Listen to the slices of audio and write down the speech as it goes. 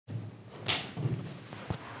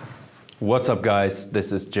What's up guys,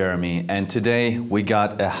 this is Jeremy and today we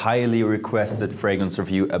got a highly requested fragrance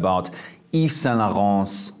review about Yves Saint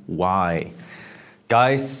Laurent's Why.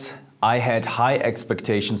 Guys, I had high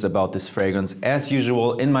expectations about this fragrance. As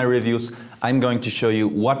usual in my reviews, I'm going to show you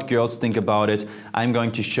what girls think about it. I'm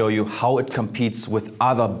going to show you how it competes with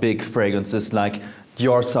other big fragrances like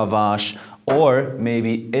Dior Sauvage or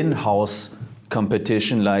maybe in-house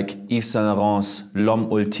competition like Yves Saint Laurent's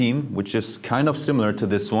L'Homme Ultime, which is kind of similar to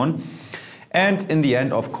this one. And in the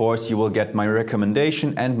end, of course, you will get my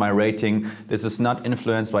recommendation and my rating. This is not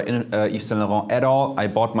influenced by Yves Saint Laurent at all. I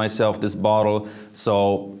bought myself this bottle,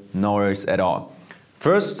 so no worries at all.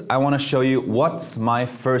 First, I want to show you what's my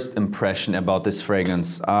first impression about this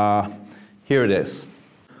fragrance. Here it is.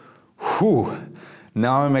 Whew.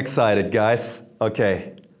 Now I'm excited, guys.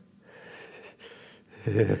 Okay.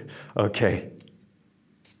 Okay.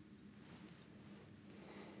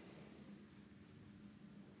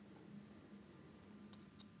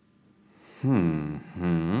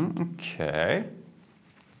 Okay.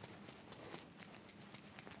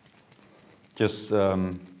 Just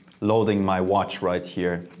loading my watch right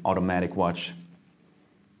here, automatic watch.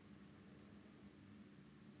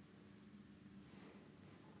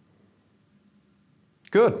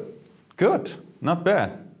 Good, good, not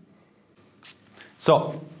bad.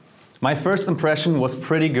 So, my first impression was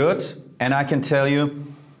pretty good, and I can tell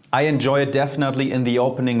you, I enjoy it definitely in the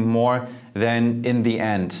opening more than in the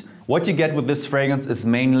end. What you get with this fragrance is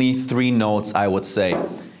mainly three notes, I would say.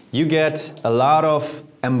 You get a lot of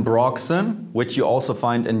ambroxan, which you also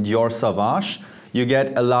find in Dior Sauvage. You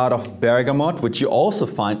get a lot of bergamot, which you also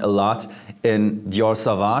find a lot in Dior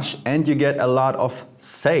Sauvage. And you get a lot of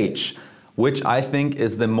sage, which I think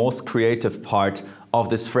is the most creative part of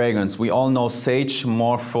this fragrance. We all know sage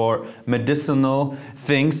more for medicinal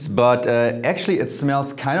things, but actually it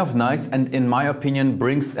smells kind of nice and in my opinion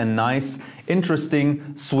brings a nice,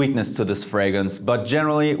 interesting sweetness to this fragrance. But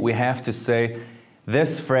generally we have to say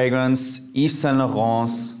this fragrance, Yves Saint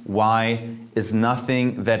Laurent's Why, is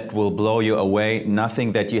nothing that will blow you away,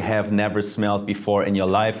 nothing that you have never smelled before in your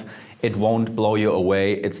life. It won't blow you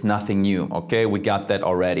away, it's nothing new, okay? We got that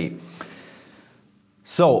already.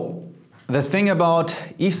 So, the thing about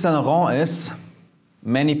Yves Saint Laurent is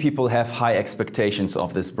many people have high expectations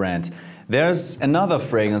of this brand. There's another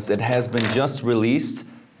fragrance that has been just released,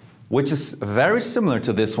 which is very similar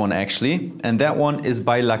to this one actually, and that one is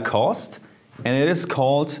by Lacoste, and it is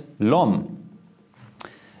called L'Homme.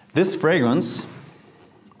 This fragrance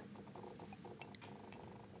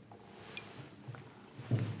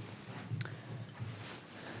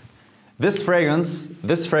This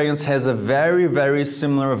fragrance has a very, very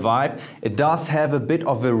similar vibe. It does have a bit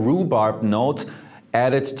of a rhubarb note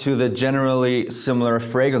added to the generally similar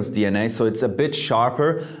fragrance DNA, so it's a bit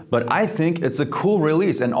sharper, but I think it's a cool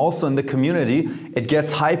release, and also in the community it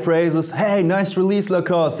gets high praises. Hey, nice release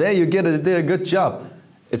Lacoste, hey, you did a good job.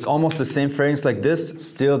 It's almost the same fragrance like this,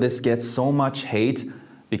 still this gets so much hate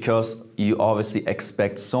because you obviously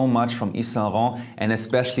expect so much from Yves Saint Laurent, and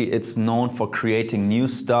especially it's known for creating new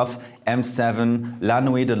stuff. M7, La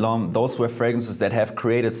Nuit de l'Homme, those were fragrances that have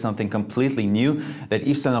created something completely new that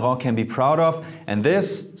Yves Saint Laurent can be proud of. And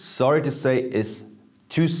this, sorry to say, is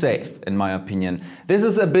too safe in my opinion. This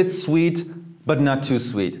is a bit sweet, but not too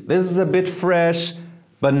sweet. This is a bit fresh,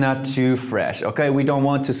 but not too fresh, okay? We don't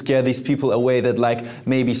want to scare these people away that like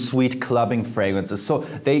maybe sweet clubbing fragrances. So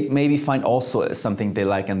they maybe find also something they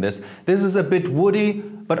like in this. This is a bit woody,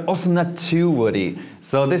 but also not too woody.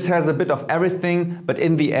 So this has a bit of everything, but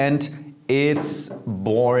in the end, it's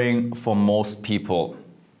boring for most people.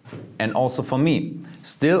 And also for me.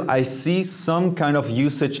 Still, I see some kind of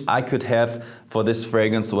usage I could have for this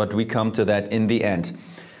fragrance, but we come to that in the end.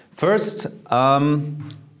 First,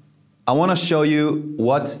 I want to show you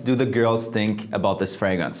what do the girls think about this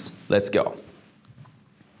fragrance. Let's go.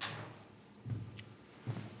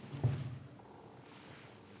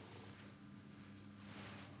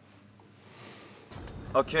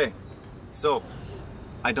 Okay, so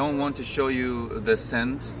I don't want to show you the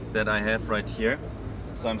scent that I have right here,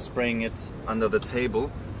 so I'm spraying it under the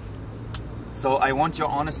table. So I want your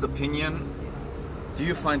honest opinion. Do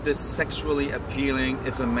you find this sexually appealing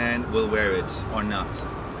if a man will wear it or not?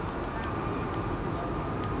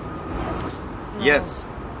 No. Yes,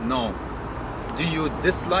 no. Do you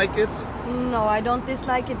dislike it? No, I don't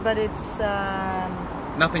dislike it, but it's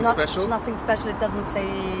nothing special? Nothing special, it doesn't say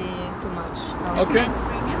too much. No. Okay. It's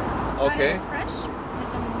premium. Okay. It's fresh. Is it a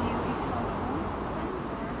new Yves Saint Laurent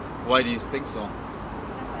scent? Why do you think so?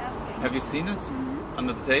 Just asking. Have you seen it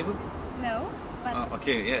under the table? No, but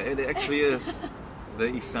Okay, yeah, it actually is the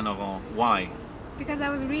Yves Saint Laurent. Why? Because I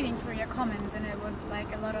was reading through your comments and it was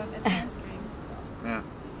like a lot of it's mainstream. So. Yeah.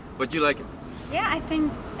 But you like it? Yeah, I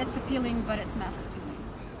think it's appealing, but it's mass appealing.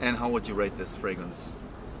 And how would you rate this fragrance?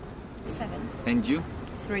 7. And you?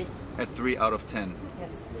 3. A 3 out of 10.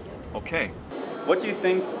 Yes. Okay. What do you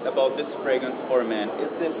think about this fragrance for a man?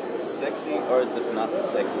 Is this sexy or is this not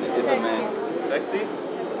sexy? Is a man sexy?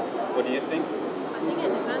 What do you think? I think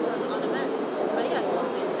it depends on the man. But yeah,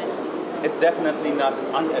 mostly it's sexy. It's definitely not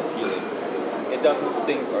unappealing. It doesn't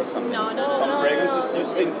stink or something. No, no, some no, fragrances no. do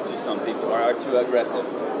stink to some people or are too aggressive.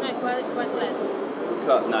 No, quite pleasant.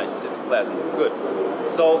 Nice, it's pleasant. Good.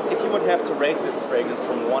 So if you would have to rate this fragrance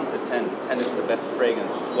from 1 to 10, 10 is the best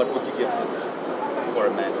fragrance, what would you give this for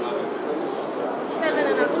a man?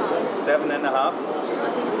 7.5. 7.5?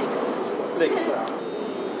 I think 6.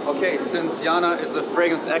 6. Okay, since Jana is a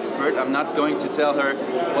fragrance expert, I'm not going to tell her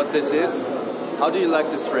what this is. How do you like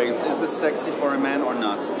this fragrance? Is this sexy for a man or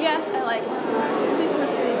not? Yes, I like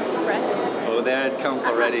citrusy, fresh. Oh, there it comes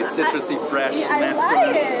already. Citrusy, fresh, I masculine.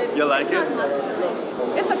 like it. You like it?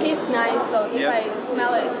 It's okay, it's nice, so if Yeah. I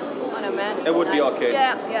smell it on a man, it's It would be nice. okay.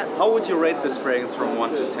 Yeah, yeah. How would you rate this fragrance from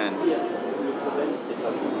 1 to 10?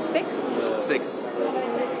 6? 6.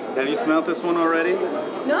 Have you smelled this one already?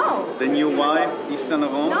 No. The new Yves Saint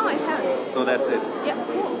Laurent? No, I haven't. So that's it. Yeah,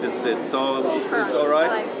 cool. This is it. So Confirmed. it's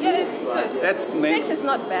alright? I like it. Yeah, it's good. That's 6 is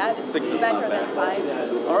not bad. It's 6 is better not bad.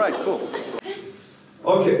 than 5. Alright, cool.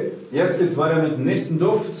 Okay, jetzt geht's weiter mit dem nächsten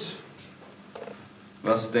Duft.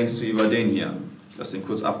 Was denkst du über den hier? Lass den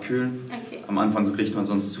kurz abkühlen. Okay. Am Anfang riecht man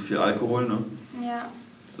sonst zu viel Alkohol, ne? Ja.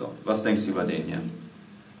 So, was denkst du über den hier?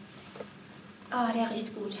 Oh, der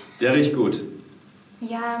riecht gut. Der riecht gut.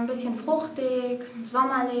 Ja, ein bisschen fruchtig,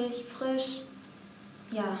 sommerlich, frisch.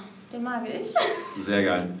 Ja, den mag ich. Sehr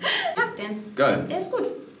geil. Ich mag den. Geil. Der ist gut.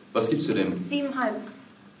 Was gibst du dem? 7,5.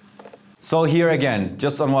 So here again,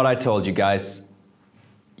 just on what I told you guys,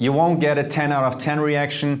 you won't get a 10 out of 10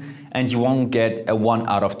 reaction and you won't get a 1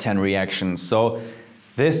 out of 10 reaction. So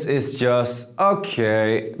this is just,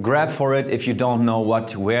 okay, grab for it if you don't know what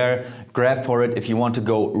to wear, grab for it if you want to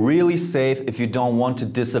go really safe, if you don't want to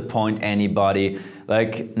disappoint anybody,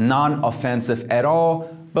 like non-offensive at all,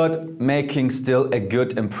 but making still a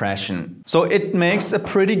good impression. So it makes a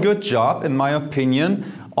pretty good job, in my opinion,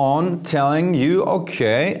 on telling you,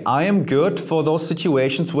 okay, I am good for those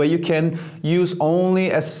situations where you can use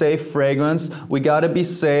only a safe fragrance. We gotta be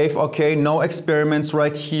safe, okay, no experiments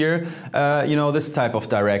right here, you know, this type of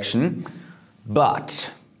direction. But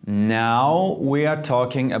now we are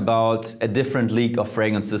talking about a different league of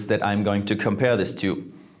fragrances that I'm going to compare this to.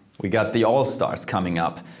 We got the All-Stars coming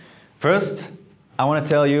up. First, I want to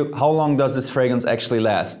tell you, how long does this fragrance actually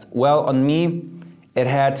last? Well, on me, it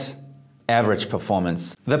had average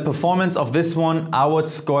performance. The performance of this one, I would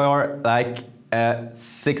score like a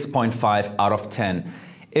 6.5 out of 10.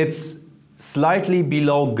 It's slightly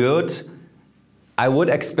below good. I would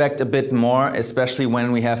expect a bit more, especially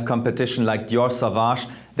when we have competition like Dior Sauvage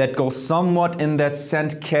that goes somewhat in that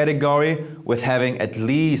scent category with having at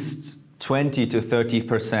least 20 to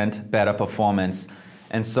 30% better performance.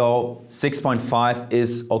 And so 6.5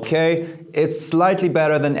 is okay. It's slightly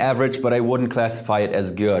better than average, but I wouldn't classify it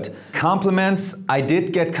as good. Compliments, I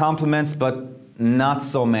did get compliments, but not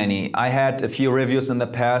so many. I had a few reviews in the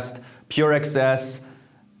past. Pure Excess,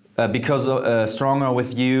 because Stronger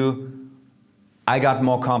with You, I got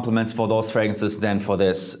more compliments for those fragrances than for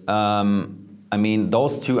this. I mean,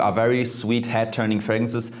 those two are very sweet head-turning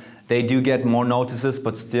fragrances. They do get more notices,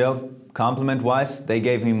 but still, compliment-wise, they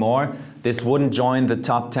gave me more. This wouldn't join the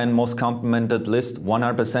top 10 most complimented list,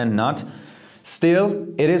 100% not. Still,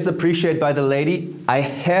 it is appreciated by the lady. I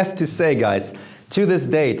have to say, guys, to this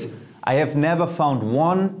date, I have never found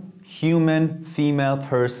one human female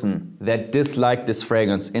person that disliked this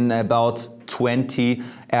fragrance in about 20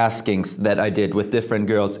 askings that I did with different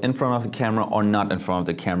girls in front of the camera or not in front of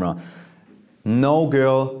the camera. No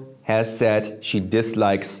girl has said she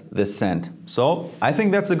dislikes this scent. So I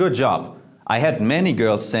think that's a good job. I had many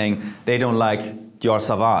girls saying they don't like Dior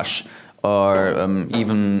Sauvage or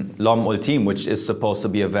even L'Homme Ultime, which is supposed to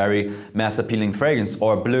be a very mass-appealing fragrance,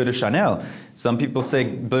 or Bleu de Chanel. Some people say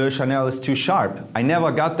Bleu de Chanel is too sharp. I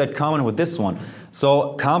never got that comment with this one.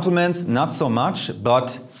 So compliments, not so much,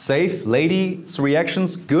 but safe ladies'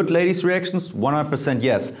 reactions, good ladies' reactions, 100%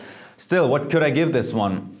 yes. Still, what could I give this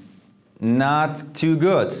one? Not too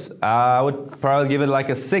good. I would probably give it like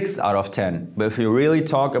a 6 out of 10. But if you really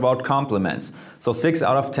talk about compliments, so 6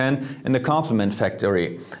 out of 10 in the compliment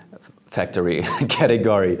factory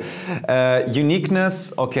category.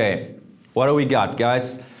 Uniqueness, okay. What do we got,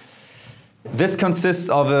 guys? This consists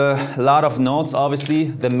of a lot of notes, obviously.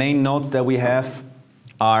 The main notes that we have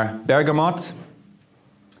are bergamot,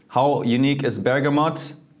 How unique is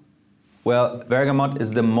bergamot? Well, bergamot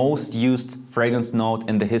is the most used fragrance note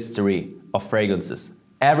in the history of fragrances.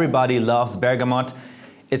 Everybody loves bergamot.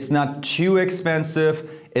 It's not too expensive.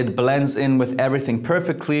 It blends in with everything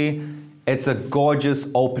perfectly. It's a gorgeous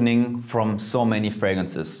opening from so many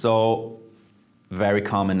fragrances. So very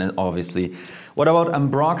common, obviously. What about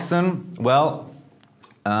ambroxan? Well,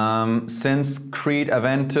 since Creed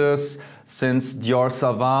Aventus, since Dior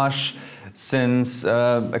Sauvage, since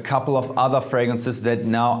a couple of other fragrances that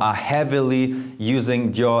now are heavily using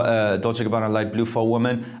Dolce & Gabbana Light Blue for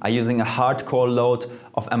Women, are using a hardcore load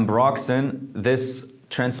of ambroxan. This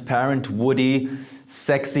transparent, woody,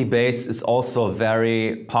 sexy base is also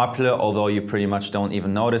very popular, although you pretty much don't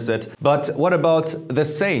even notice it. But what about the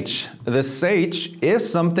sage? The sage is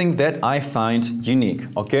something that I find unique,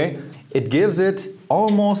 okay? It gives it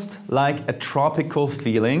almost like a tropical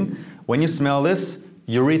feeling. When you smell this,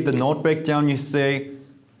 you read the note breakdown, you say,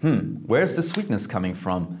 where's the sweetness coming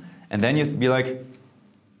from? And then you'd be like,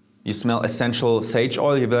 you smell essential sage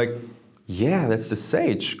oil, you'd be like, yeah, that's the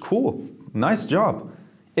sage, cool, nice job.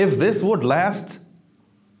 If this would last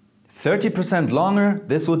 30% longer,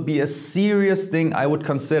 this would be a serious thing I would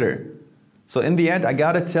consider. So in the end, I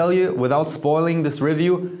gotta tell you, without spoiling this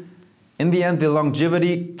review, in the end, the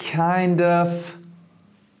longevity kind of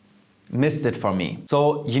missed it for me.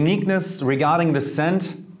 So uniqueness regarding the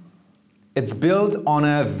scent, it's built on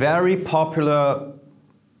a very popular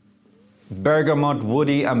bergamot,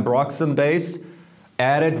 woody, ambroxan base,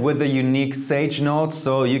 added with a unique sage note,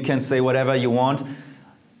 so you can say whatever you want.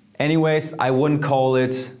 Anyways, I wouldn't call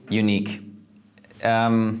it unique.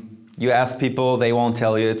 You ask people, they won't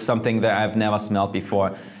tell you. It's something that I've never smelled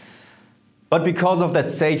before. But because of that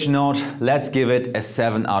sage note, let's give it a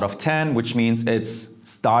 7 out of 10, which means it's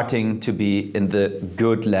starting to be in the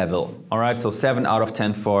good level. All right, so 7 out of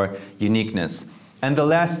 10 for uniqueness. And the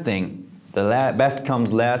last thing, the best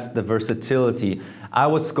comes last, the versatility. I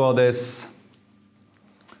would score this,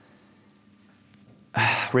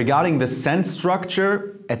 regarding the scent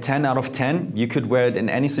structure, a 10 out of 10. You could wear it in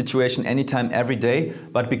any situation, anytime, every day.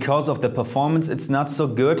 But because of the performance, it's not so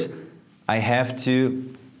good. I have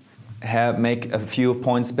to make a few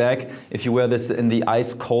points back. If you wear this in the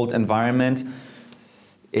ice-cold environment,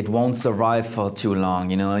 it won't survive for too long.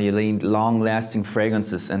 You know, you need long-lasting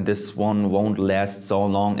fragrances, and this one won't last so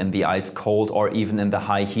long in the ice-cold or even in the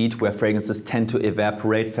high heat, where fragrances tend to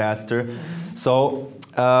evaporate faster. So,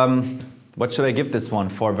 what should I give this one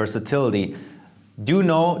for versatility? Do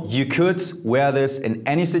know you could wear this in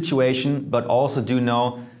any situation, but also do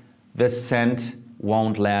know the scent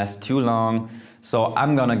won't last too long. So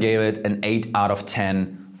I'm gonna give it an 8 out of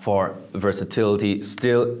 10 for versatility.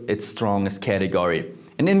 Still its strongest category.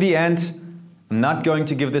 And in the end, I'm not going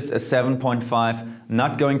to give this a 7.5,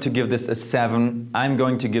 not going to give this a 7, I'm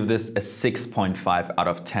going to give this a 6.5 out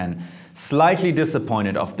of 10. Slightly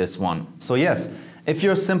disappointed of this one. So yes, if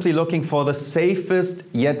you're simply looking for the safest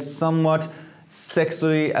yet somewhat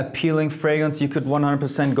sexually appealing fragrance, you could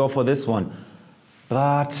 100% go for this one.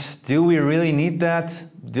 But do we really need that?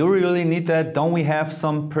 Do we really need that? Don't we have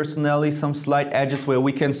some personality, some slight edges where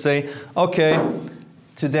we can say, okay,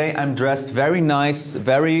 today I'm dressed very nice,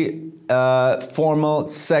 very formal,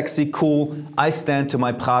 sexy, cool. I stand to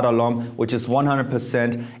my Prada L'Homme, which is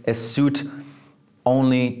 100% a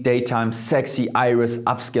suit-only daytime sexy iris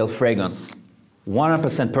upscale fragrance.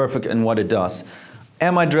 100% perfect in what it does.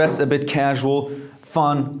 Am I dressed a bit casual,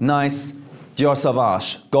 fun, nice? Dior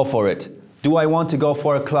Sauvage, go for it. Do I want to go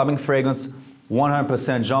for a clubbing fragrance?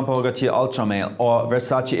 100% Jean Paul Gaultier Ultra Male or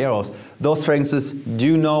Versace Eros. Those fragrances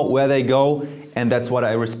do know where they go, and that's what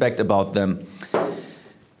I respect about them.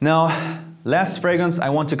 Now, last fragrance I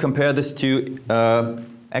want to compare this to,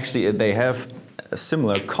 actually they have a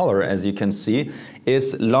similar color as you can see,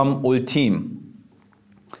 is L'Homme Ultime.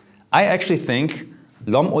 I actually think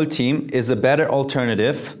L'Homme Ultime is a better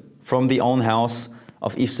alternative from the own house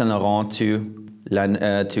of Yves Saint Laurent to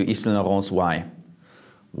Yves Saint Laurent's Y.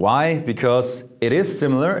 Why? Because it is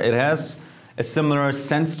similar, it has a similar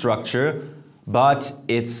scent structure, but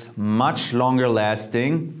it's much longer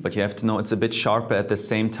lasting, but you have to know it's a bit sharper at the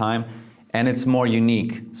same time, and it's more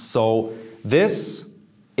unique. So this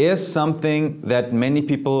is something that many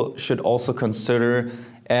people should also consider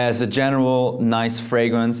as a general nice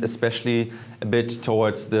fragrance, especially a bit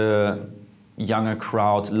towards the younger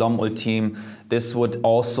crowd. L'Homme Ultime, this would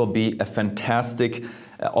also be a fantastic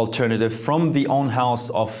alternative from the own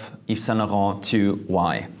house of Yves Saint Laurent to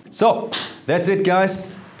Y. So that's it, guys.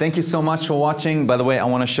 Thank you so much for watching. By the way, I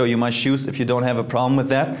want to show you my shoes if you don't have a problem with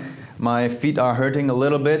that. My feet are hurting a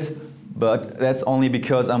little bit, but that's only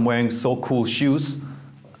because I'm wearing so cool shoes.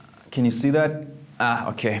 Can you see that?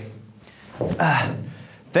 Okay.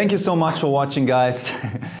 Thank you so much for watching, guys.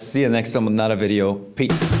 See you next time with another video.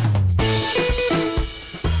 Peace.